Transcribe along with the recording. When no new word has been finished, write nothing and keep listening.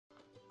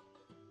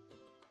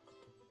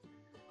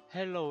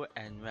Hello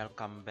and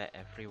welcome back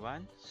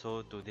everyone.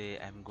 So today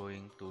I'm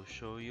going to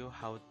show you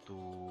how to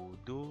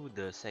do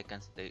the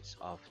second stage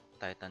of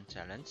Titan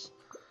Challenge.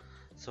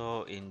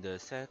 So in the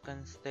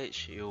second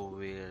stage you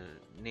will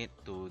need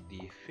to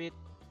defeat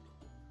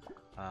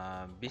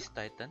Beast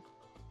Titan.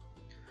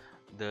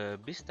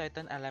 The Beast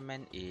Titan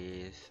element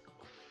is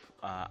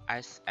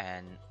Ice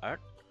and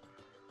Earth.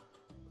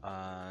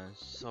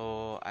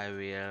 So I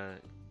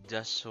will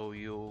just show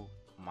you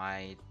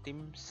my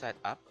team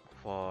setup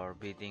for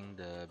beating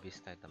the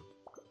Beast Titan.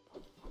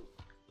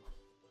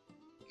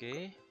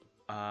 Okay,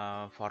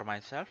 for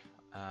myself,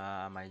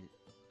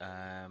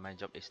 my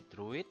job is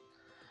Druid.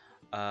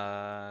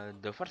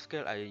 The first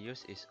skill I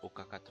use is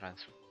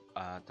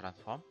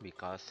Transform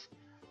because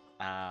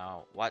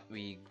what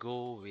we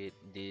go with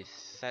this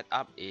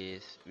setup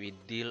is we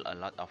deal a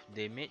lot of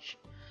damage,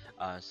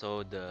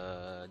 so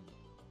the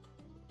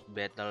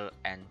battle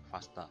end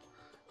faster.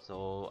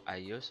 So I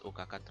use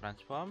Ukaka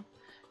Transform,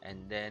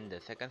 and then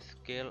the second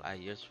skill I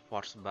use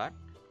Force Bar.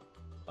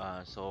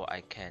 So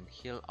I can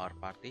heal our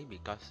party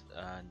because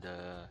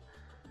the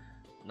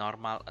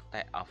normal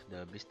attack of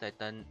the Beast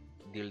Titan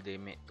deal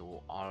damage to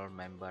all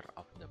member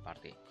of the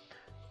party.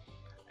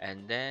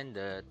 And then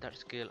the third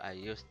skill I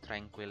use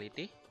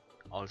Tranquility,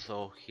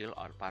 also heal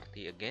our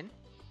party again.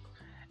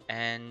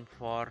 And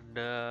for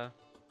the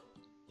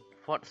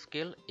fourth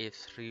skill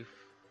is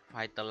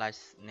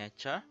Revitalize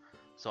Nature,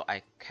 so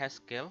I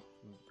cast skill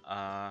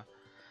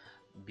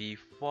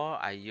before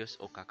I use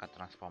Okaka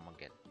Transform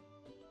again.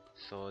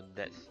 So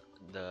that's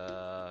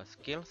the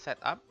skill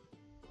setup.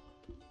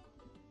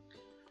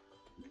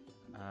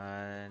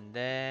 And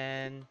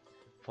then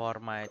for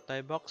my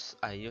toy box,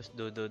 I use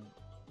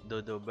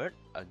Dodo Bird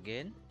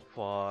again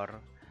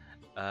for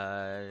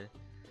uh,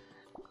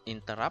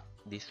 interrupt.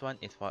 This one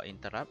is for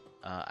interrupt.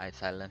 I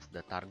silence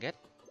the target.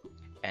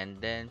 And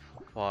then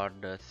for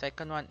the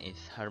second one is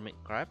Hermit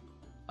Crab.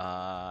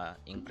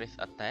 Increase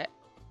attack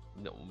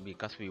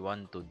because we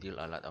want to deal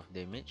a lot of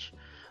damage.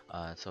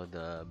 So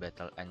the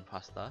battle end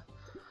faster.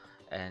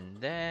 And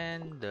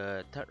then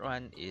the third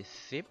one is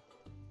Zip.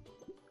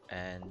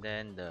 And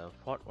then the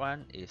fourth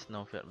one is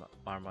Snowfield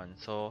Marmon.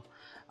 So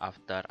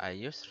after I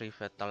use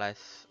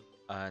Revitalize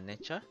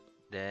Nature,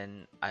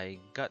 then I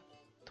got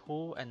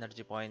 2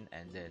 energy point,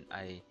 and then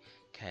I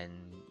can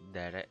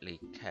directly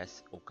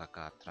cast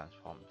Ukaka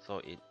Transform, so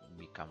it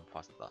become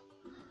faster.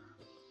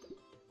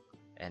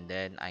 And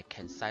then I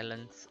can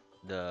silence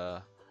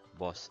the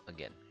boss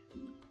again.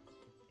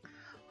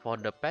 For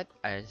the pet,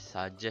 I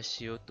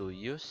suggest you to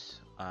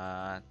use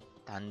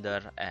Thunder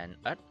and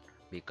Earth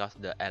because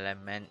the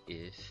element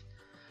is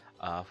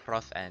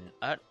Frost and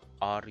Earth,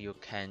 or you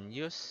can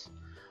use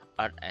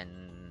Earth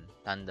and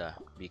Thunder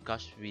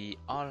because we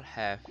all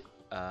have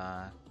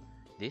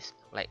this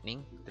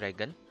Lightning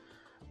Dragon.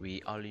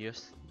 We all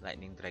use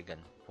Lightning Dragon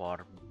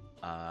for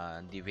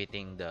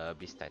defeating the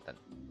Beast Titan.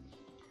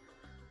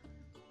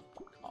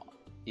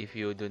 If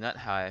you do not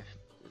have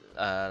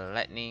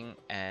Lightning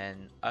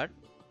and Earth,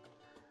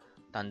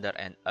 Thunder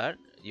and Earth,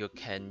 you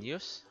can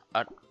use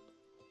Earth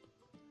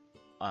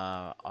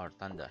or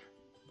Thunder.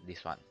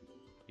 This one.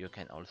 You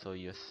can also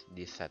use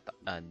this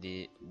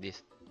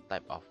this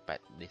type of pet,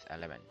 this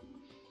element.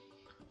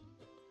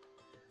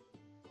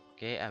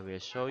 Okay, I will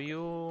show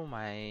you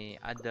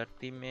my other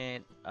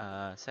teammate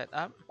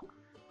setup.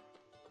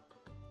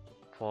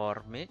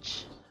 For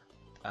mage,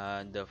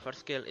 the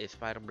first skill is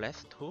Fire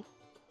Blast 2,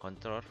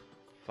 control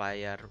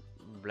fire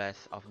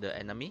blast of the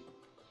enemy,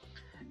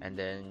 and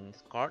then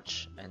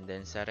Scorch, and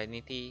then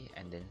Serenity,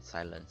 and then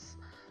Silence.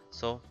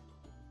 So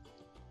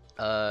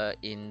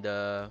in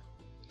the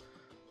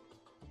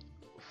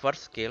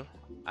first skill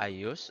I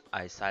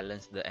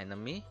silence the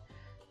enemy,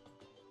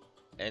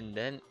 and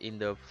then in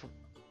the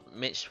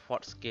mage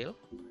fourth skill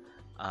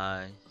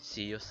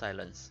she use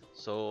silence,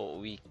 so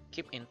we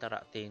keep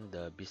interrupting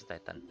the Beast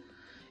Titan.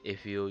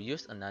 If you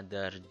use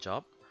another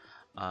job,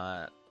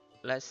 uh,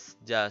 let's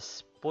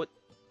just put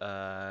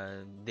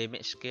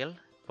damage skill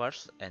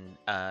first, and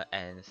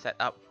set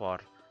up for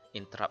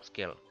interrupt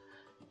skill,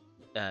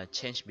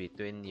 change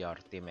between your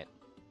teammate.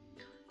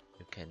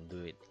 You can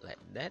do it like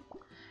that.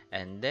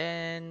 And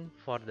then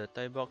for the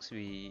toy box,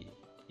 we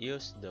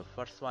use the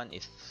first one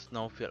is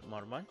Snowfield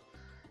Mormon,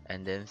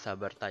 and then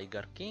Saber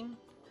Tiger King.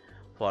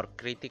 For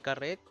critical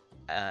rate,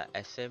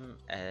 same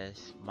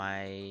as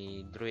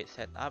my druid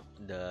setup,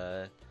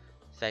 the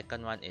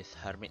second one is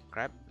Hermit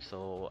Crab,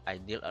 so I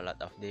deal a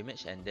lot of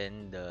damage, and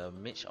then the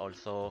mage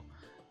also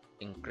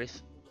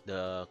increase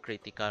the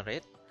critical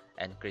rate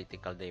and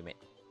critical damage.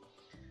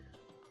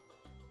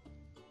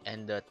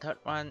 And the third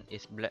one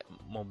is Black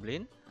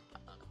Moblin,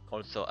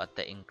 also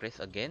attack increase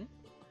again.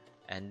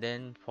 And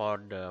then for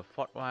the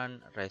fourth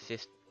one,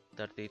 resist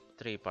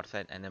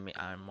 33% enemy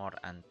armor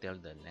until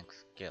the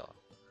next kill.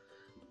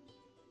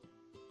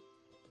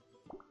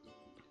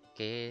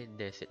 Okay,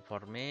 that's it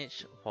for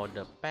mage. For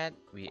the pet,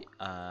 we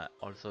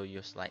also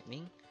use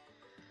lightning.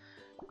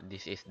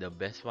 This is the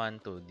best one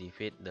to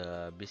defeat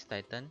the Beast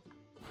Titan.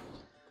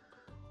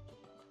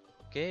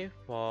 Okay,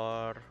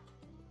 for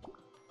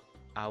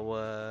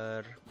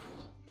our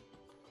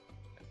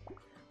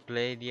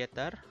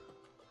Gladiator,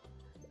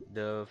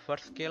 the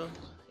first skill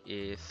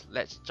is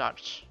Let's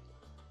Charge.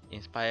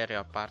 Inspire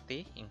your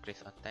party,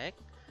 increase attack.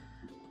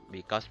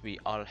 Because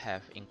we all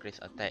have increased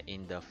attack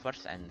in the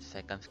first and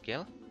second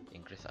skill,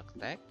 increase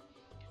attack.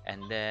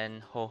 And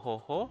then Ho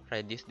Ho Ho,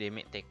 reduce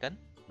damage taken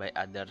by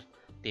other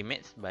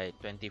teammates by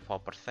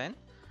 24%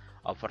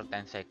 over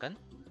 10 seconds.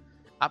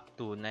 Up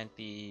to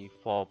 94%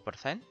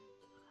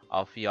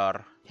 of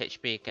your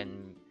HP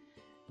can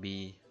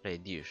be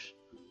reduced.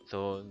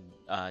 So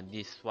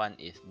this one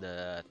is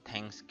the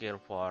tank skill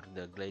for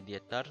the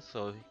gladiator,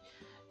 so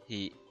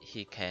he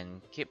can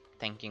keep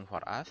tanking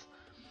for us.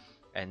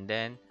 And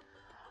then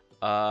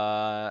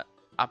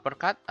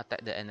uppercut,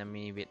 attack the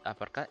enemy with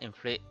uppercut,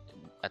 inflict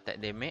attack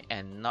damage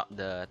and knock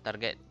the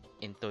target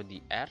into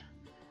the air.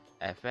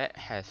 Effect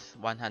has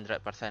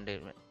 100%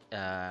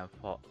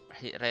 for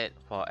hit rate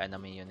for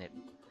enemy unit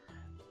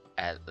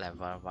at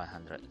level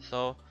 100.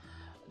 So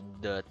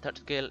the third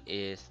skill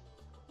is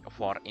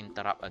for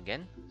interrupt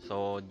again.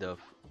 So the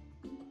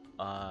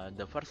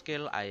first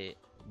skill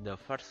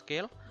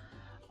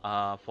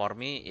for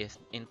me is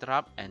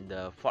interrupt, and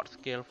the fourth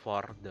skill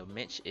for the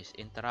mage is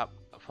interrupt.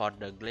 For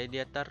the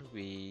gladiator,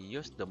 we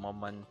use the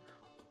moment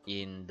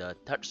in the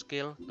third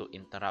skill to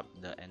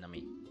interrupt the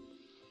enemy.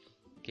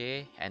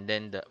 Okay, and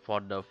then for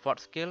the fourth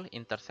skill,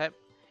 intercept,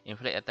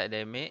 inflict attack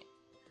damage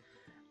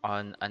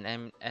on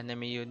an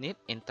enemy unit.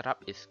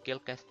 Interrupt is skill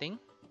casting.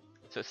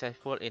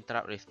 Successful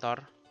interrupt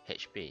restore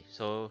HP.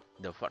 So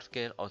the fourth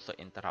skill also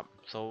interrupt.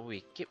 So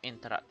we keep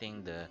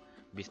interrupting the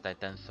beast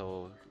titan,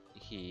 so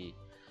he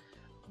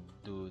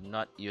do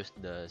not use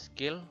the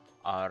skill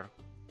or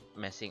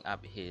messing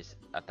up his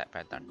attack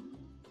pattern.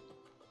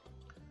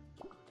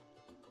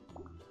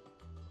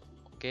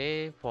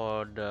 Okay,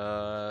 for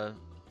the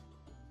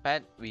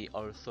pet we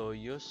also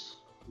use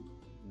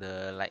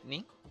the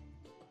lightning,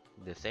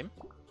 the same.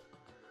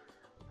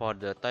 For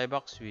the toy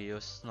box we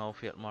use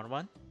Snowfield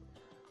Mormon,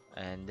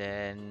 and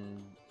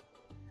then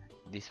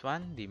this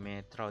one, the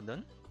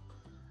Metrodon.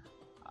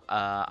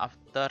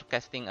 After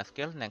casting a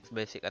skill, next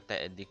basic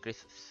attack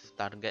decrease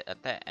target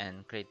attack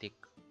and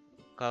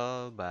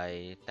critical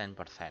by 10%,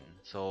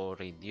 so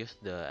reduce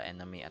the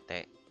enemy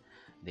attack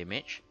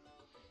damage.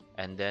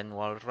 And then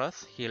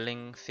Walrus,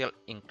 healing shield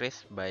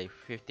increase by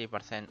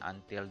 50%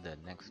 until the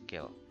next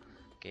skill.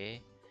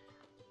 Okay,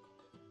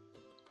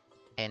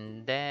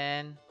 and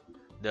then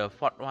the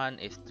fourth one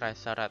is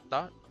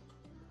Triceratops.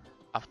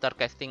 After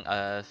casting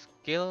a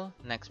skill,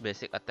 next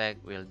basic attack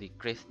will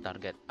decrease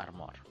target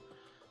armor.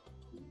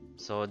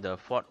 So the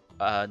fourth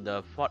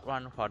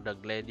one for the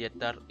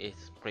gladiator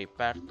is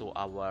prepare to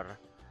our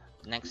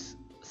next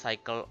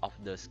cycle of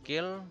the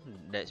skill.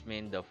 That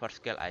means the first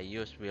skill I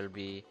use will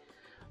be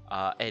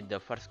the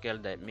first skill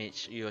that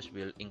mage use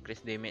will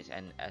increase damage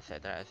and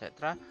etc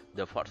etc.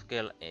 The fourth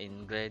skill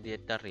in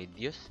gladiator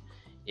reduce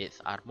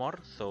its armor,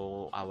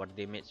 so our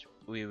damage,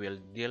 we will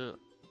deal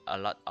a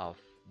lot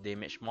of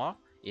damage more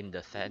in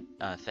the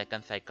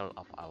second cycle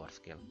of our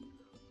skill.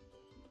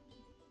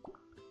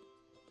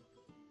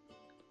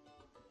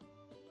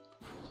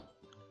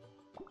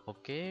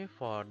 Okay,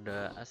 for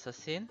the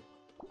assassin,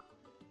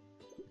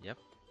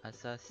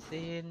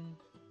 assassin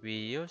we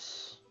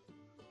use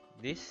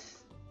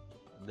this.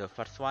 The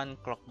first one,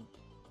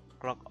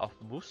 clock of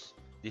boost.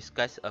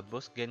 Disguise a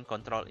boost, gain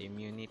control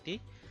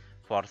immunity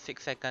for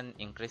 6 seconds,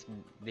 increase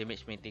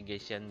damage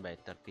mitigation by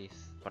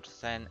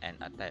 30% and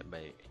attack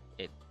by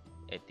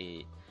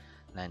 89%.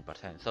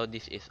 So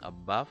this is a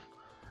buff,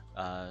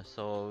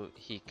 so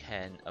he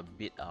can a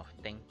bit of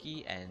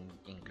tanky and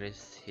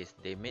increase his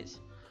damage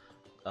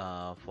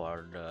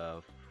for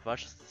the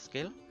first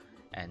skill.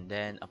 And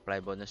then apply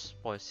bonus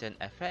poison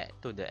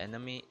effect to the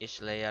enemy. Each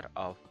layer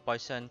of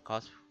poison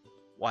costs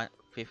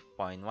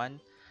 5.1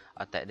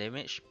 attack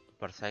damage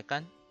per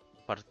second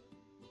for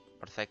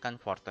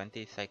 12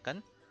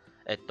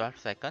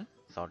 seconds.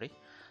 Sorry.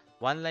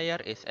 One layer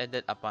is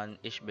added upon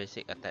each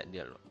basic attack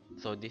deal.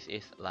 So this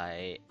is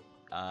like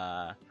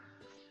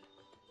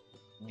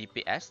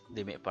DPS,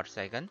 damage per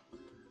second,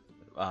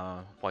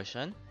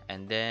 poison.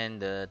 And then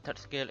the third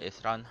skill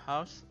is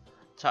roundhouse.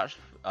 Charge,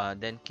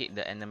 then kick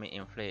the enemy,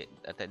 inflict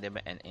attack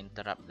damage and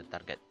interrupt the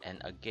target.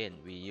 And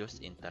again we use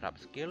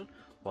interrupt skill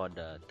for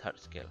the third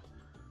skill.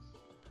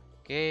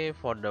 Okay,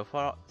 for the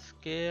fourth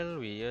skill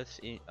we use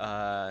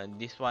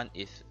this one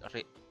is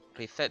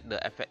reset the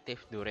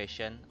effective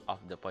duration of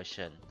the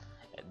poison.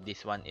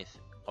 This one is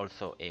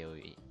also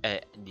AoE,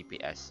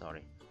 DPS,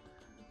 sorry,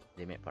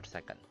 damage per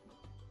second.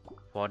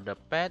 For the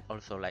pet,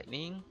 also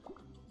lightning.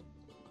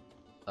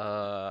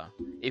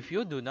 If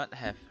you do not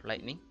have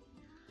lightning,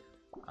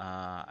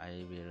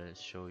 I will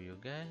show you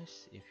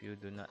guys. If you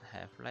do not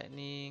have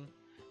lightning,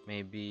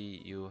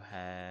 maybe you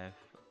have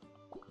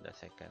the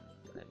second,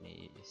 let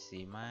me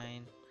see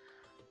mine.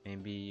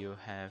 Maybe you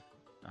have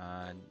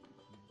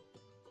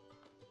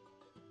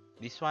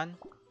this one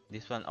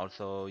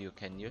also you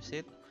can use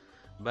it,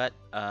 but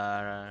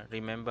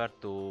remember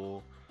to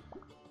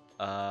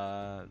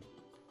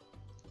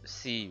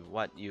see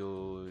what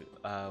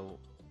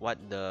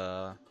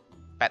the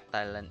pet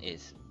talent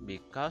is,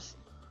 because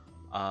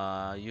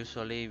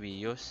Usually we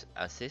use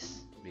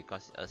assist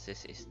because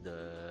assist is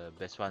the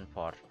best one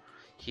for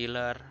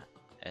healer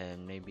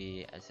and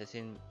maybe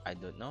assassin. I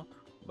don't know,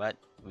 but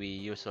we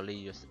usually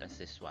use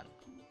assist one.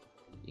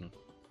 In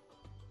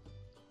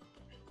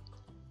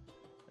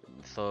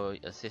so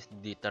assist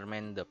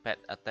determine the pet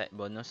attack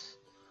bonus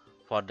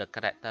for the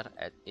character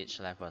at each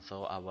level.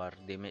 So our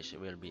damage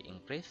will be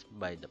increased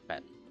by the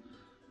pet.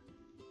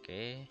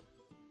 Okay.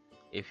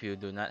 If you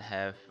do not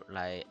have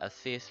like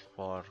assist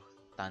for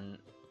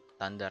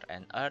thunder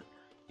and earth,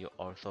 you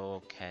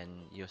also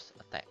can use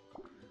attack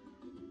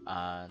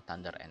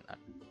thunder and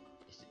earth.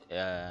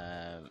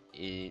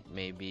 It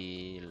may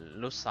be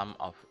lose some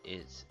of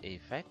its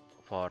effect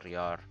for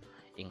your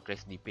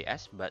increased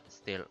DPS, but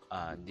still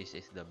this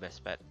is the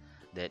best pet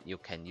that you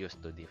can use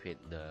to defeat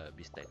the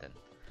beast titan.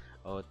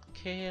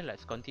 Okay,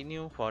 let's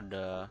continue for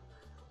the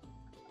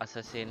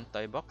assassin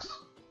toy box.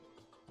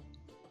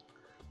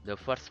 The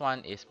first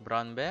one is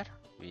brown bear.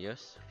 We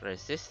use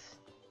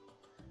resist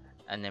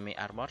enemy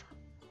armor,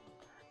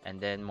 and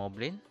then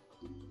moblin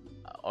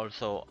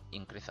also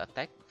increase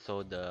attack.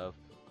 So the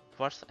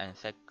first and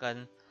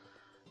second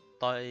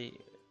toy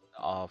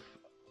of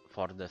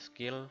for the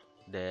skill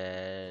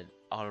that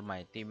all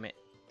my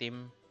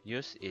team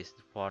use is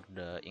for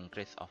the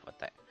increase of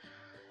attack.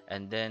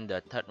 And then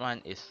the third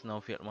one is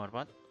snowfield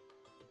marmot,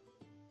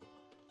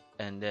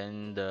 and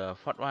then the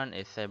fourth one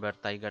is saber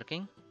tiger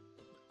king,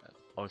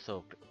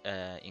 also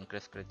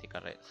increase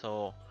critical rate.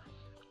 So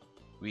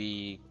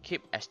we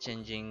keep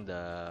exchanging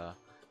the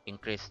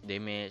increase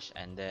damage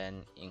and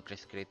then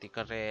increase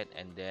critical rate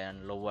and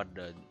then lower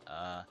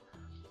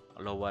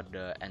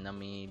the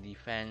enemy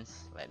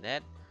defense like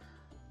that.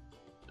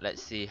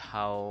 Let's see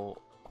how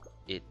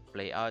it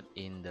play out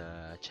in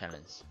the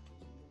challenge.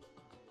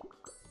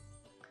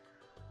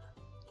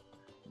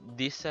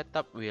 This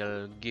setup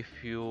will give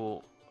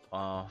you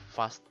a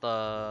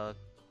faster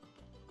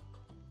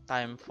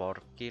time for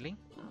killing,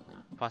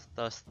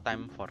 fastest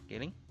time for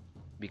killing,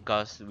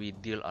 because we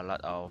deal a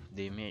lot of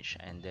damage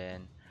and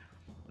then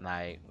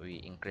like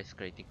we increase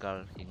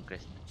critical,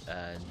 increase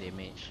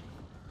damage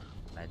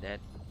like that.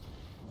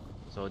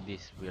 So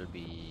this will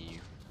be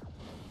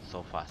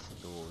so fast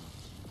to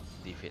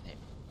defeat him.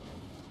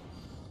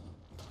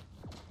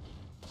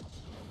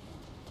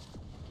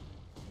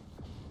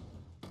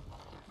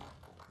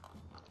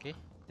 Okay,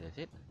 that's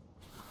it.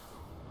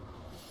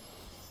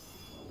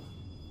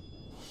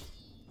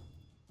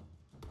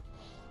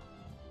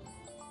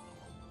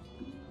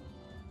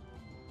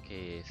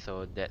 Okay,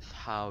 so that's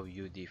how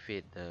you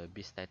defeat the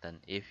beast titan.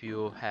 If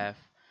you have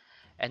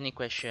any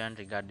question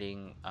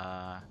regarding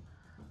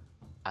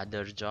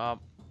other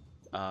job,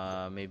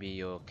 maybe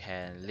you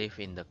can leave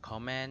in the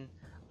comment.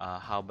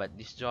 How about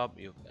this job?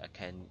 You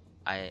can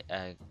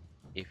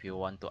if you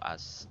want to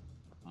ask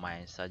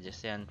my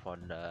suggestion for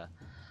the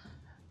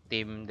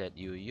team that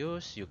you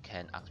use, you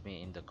can ask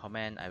me in the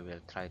comment. I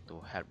will try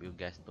to help you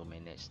guys to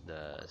manage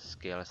the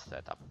skill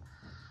setup.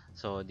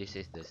 So this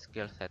is the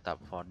skill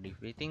setup for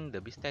defeating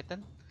the beast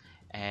titan,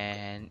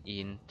 and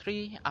in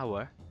 3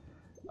 hours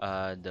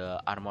the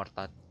armor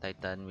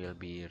titan will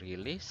be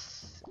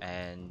released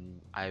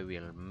and I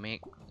will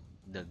make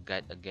the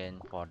guide again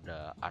for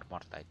the armor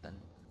titan.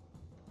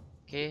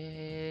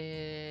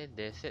 Okay,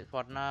 that's it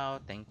for now.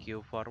 Thank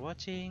you for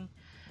watching.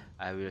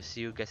 I will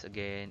see you guys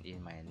again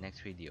in my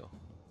next video.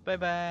 Bye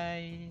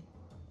bye.